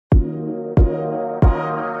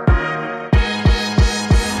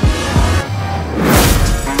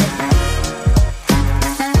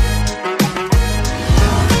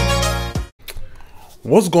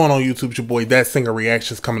What's going on YouTube? It's your boy That Singer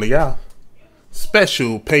Reactions coming to y'all.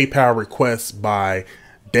 Special PayPal request by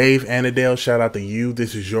Dave Annadale. Shout out to you.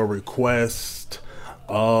 This is your request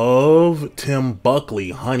of Tim Buckley,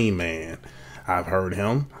 Honey Man. I've heard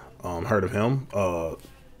him. Heard of him.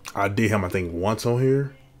 I did him I think once on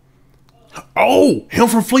here. Oh, him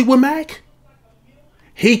from Fleetwood Mac?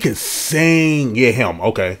 He can sing. Yeah, him.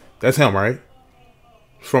 Okay. That's him, right?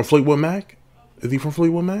 From Fleetwood Mac? Is he from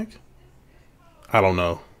Fleetwood Mac? I don't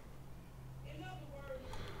know.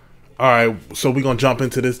 Alright, so we're going to jump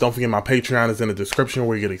into this. Don't forget my Patreon is in the description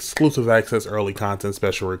where you get exclusive access, early content,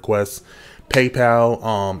 special requests.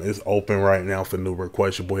 PayPal is open right now for new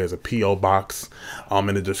requests. Your boy has a P.O. box in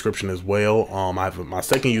the description as well. I have my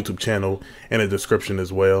second YouTube channel in the description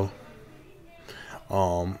as well.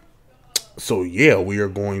 So yeah, we are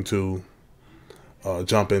going to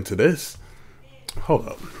jump into this. Hold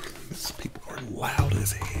up. These people are loud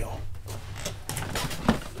as hell.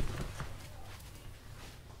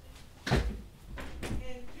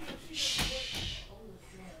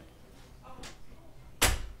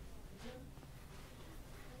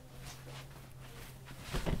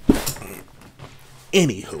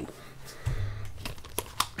 Anywho,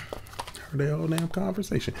 heard that whole damn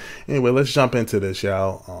conversation. Anyway, let's jump into this,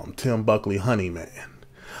 y'all. Tim Buckley, Honey Man.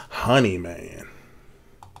 Honey Man.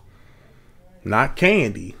 Not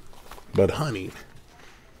candy, but honey.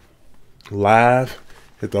 Live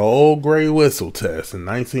at the old Gray Whistle test in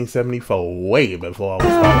 1974, way before I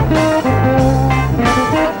was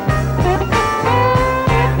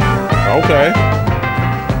born. Okay.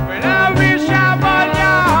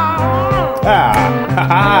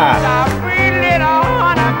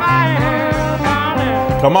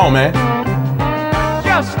 Come on, man.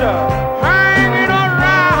 Just hanging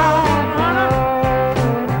around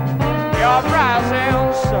your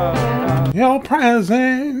presence. Your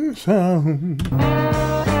presence.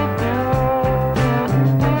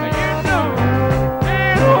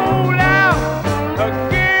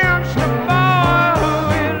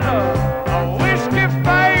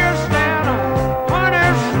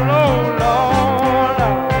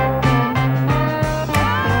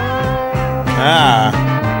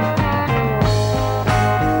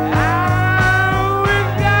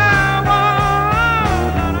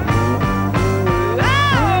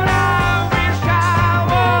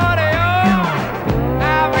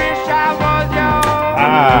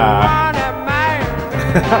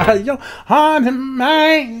 Yo, honey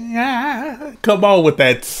man, come on with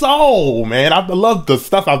that soul, man. I love the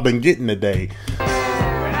stuff I've been getting today.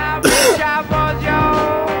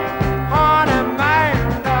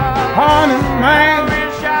 Honey man.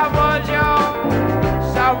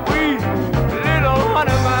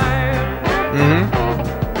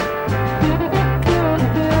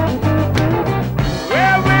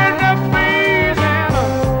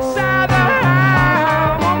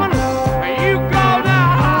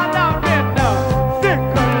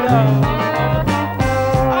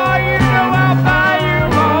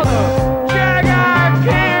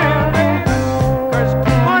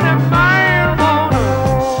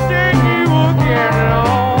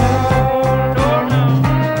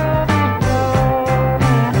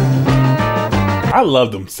 I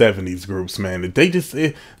love them 70s groups, man. They just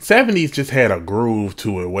 70s just had a groove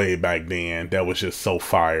to it way back then that was just so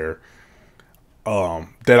fire.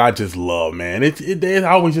 That I just love, man. It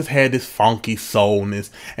always just had this funky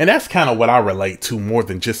soulness, and that's kind of what I relate to more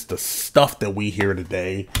than just the stuff that we hear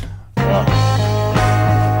today. In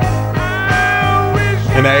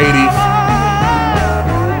the 80s.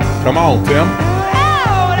 Come on, Tim.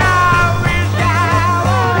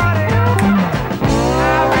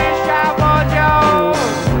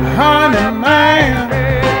 Honey man,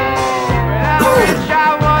 I wish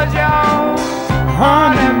I was yours.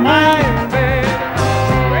 Honey man,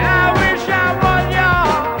 I wish I was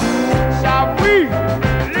yours. Sweet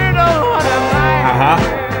little honey man.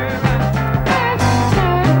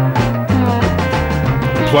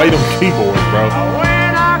 Play them keyboards, bro.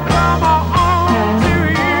 When I come on to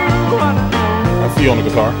you, I see you on the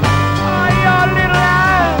guitar. Your little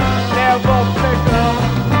eyes never pick up.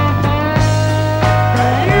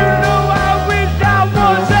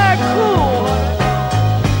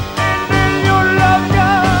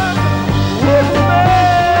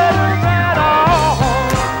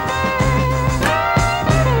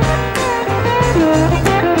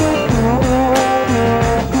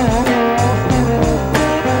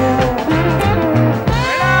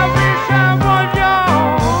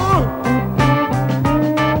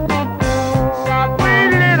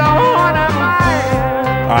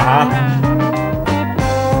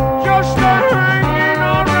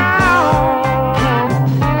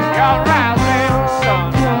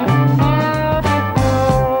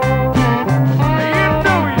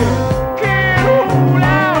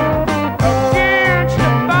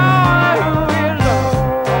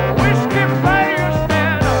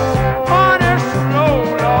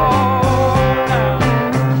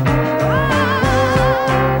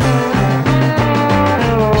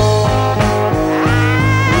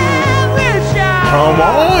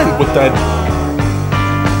 on with that.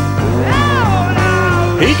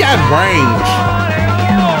 He got range.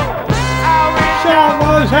 Shout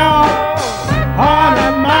was out on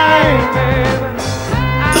the mind.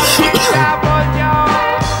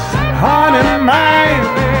 On the mind.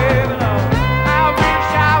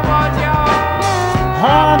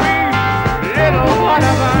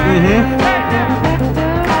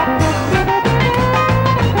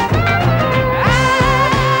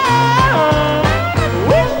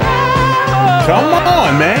 Come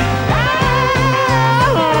on, man.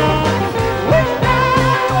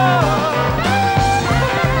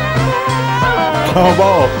 Come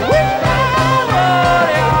on.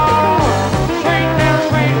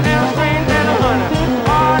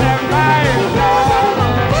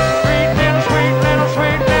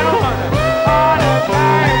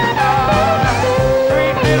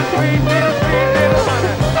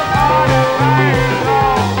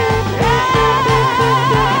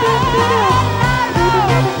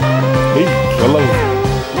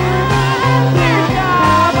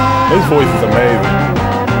 His voice is amazing.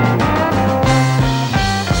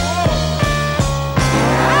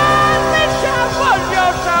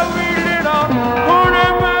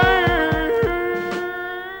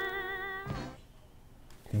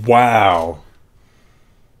 Wow.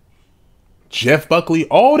 Jeff Buckley,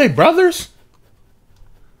 oh, they brothers?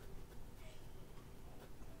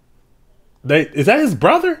 Is that his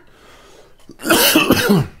brother?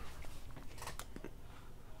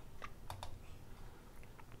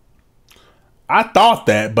 I thought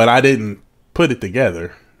that, but I didn't put it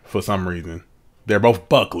together for some reason. They're both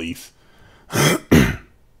Buckleys.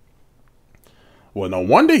 Well, no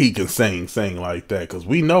wonder he can sing like that, because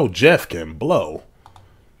we know Jeff can blow.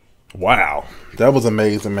 Wow. That was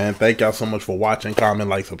amazing, man. Thank y'all so much for watching. Comment,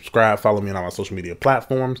 like, subscribe. Follow me on all my social media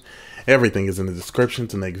platforms. Everything is in the description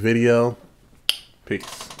to next video.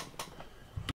 Peace.